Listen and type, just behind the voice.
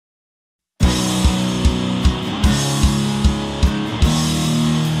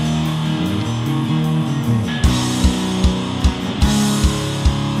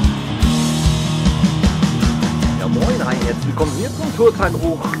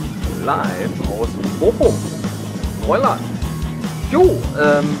Tourtagebuch live aus Bochum, Neuland. Jo,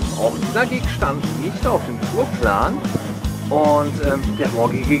 auch dieser Gig stand nicht auf dem Tourplan und der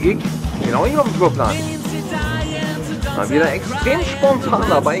morgige Gig genau nicht auf dem Tourplan. Mal wieder extrem spontan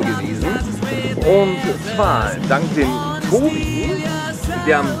dabei gewesen und zwar dank dem Tobi,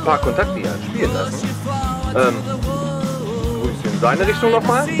 der ein paar Kontakte hier spielen lassen. Grüße in seine Richtung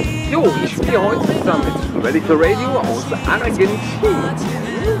nochmal. Jo, ich spiele heute zusammen mit Ready for Radio aus Argentinien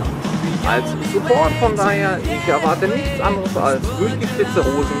als Support, von daher ich erwarte nichts anderes als durchgespitzte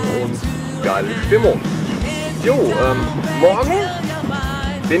Hosen und geile Stimmung. Jo, morgen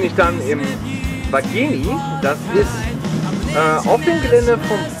bin ich dann im Bageni, das ist auf dem Gelände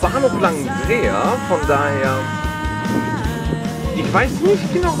vom Bahnhof Langendreher, von daher ich weiß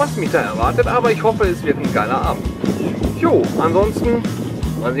nicht genau, was mich da erwartet, aber ich hoffe, es wird ein geiler Abend. Jo, ansonsten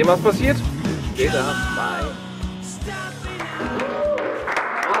mal sehen, was passiert. Später. Bye.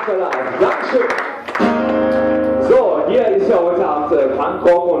 Dankeschön. So, hier ist ja heute Abend Punk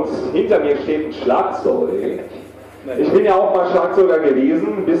und hinter mir steht ein Schlagzeug. Ich bin ja auch mal Schlagzeuger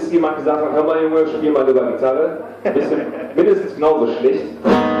gewesen, bis jemand gesagt hat, hör mal Junge, spiel mal über Gitarre. Ein bisschen, mindestens genauso schlecht.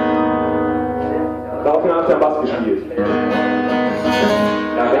 Daraufhin habe ich dann Bass gespielt.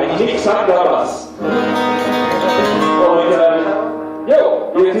 Ja, wenn ich nichts habe, dann Bass. Und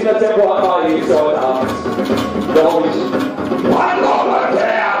jo, wir ziehen das Tempo an, hier ist ja heute Abend. Glaube ich.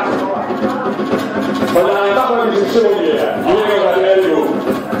 Von daher machen wir ein bisschen Stimmung hier. Hier bei der LU.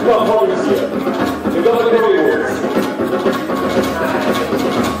 Komm, folgendes hier. Wir kommen mit Hollywood.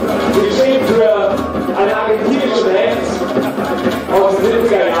 Wir stehen für eine argentinische Band aus den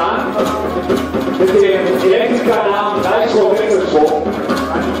 70er Jahren mit dem Elektrikernamen Wechselstrom.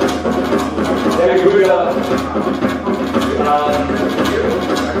 Der Gebrüder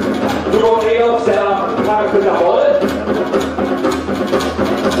Nuno Eos, der Charakter Boll.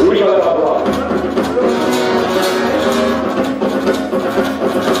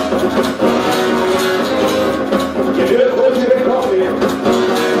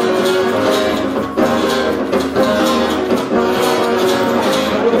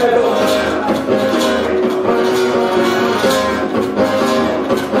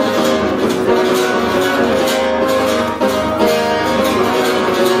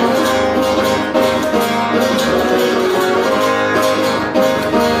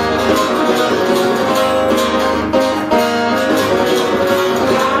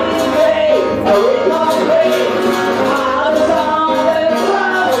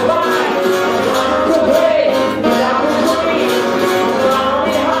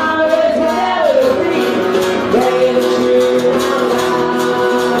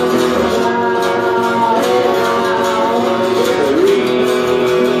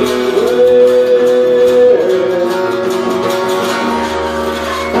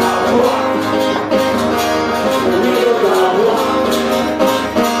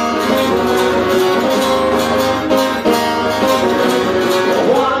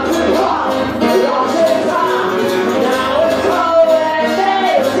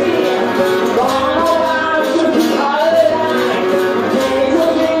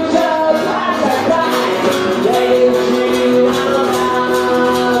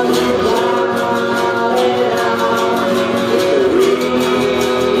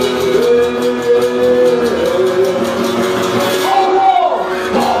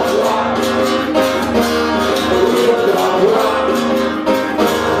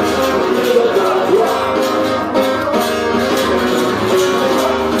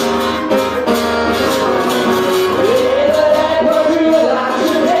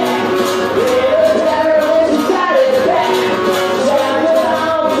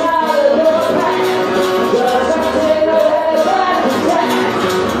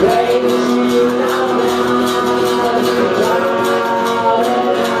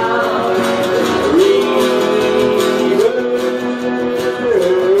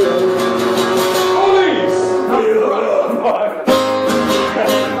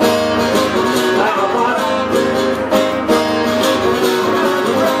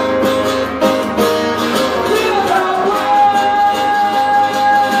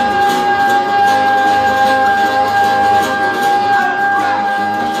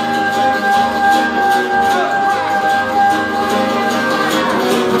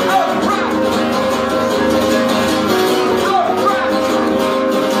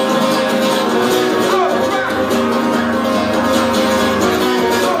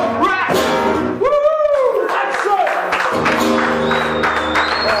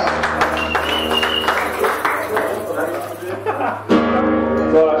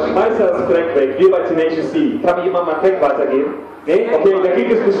 Okay, der Kick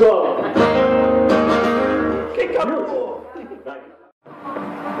ist gestorben.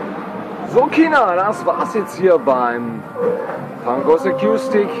 So Kinder, das war's jetzt hier beim Punk Goes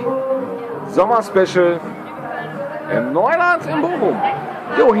Acoustic Sommer Special im Neuland in Bochum.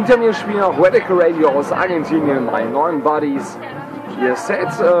 Jo, hinter mir spielen auch Radical Radio aus Argentinien, meine neuen Buddies. Ihr Set,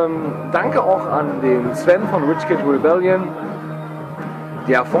 danke auch an den Sven von Rich Kid Rebellion,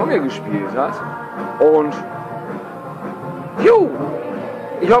 der vor mir gespielt hat. Und jo,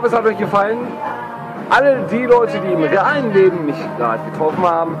 ich hoffe, es hat euch gefallen. Alle die Leute, die im realen Leben mich gerade getroffen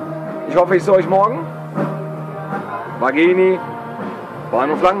haben, ich hoffe, ich sehe euch morgen. Vageni,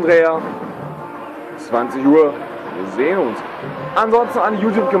 Bahnhof Langendreher, 20 Uhr. Wir sehen uns. Ansonsten an die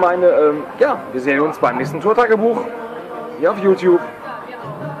YouTube-Gemeinde, ja, wir sehen uns beim nächsten Tourtagebuch hier auf YouTube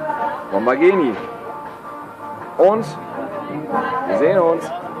von Vageni. Und wir sehen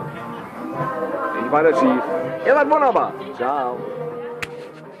uns. Nicht weiter schief. Ihr seid wunderbar. Ciao.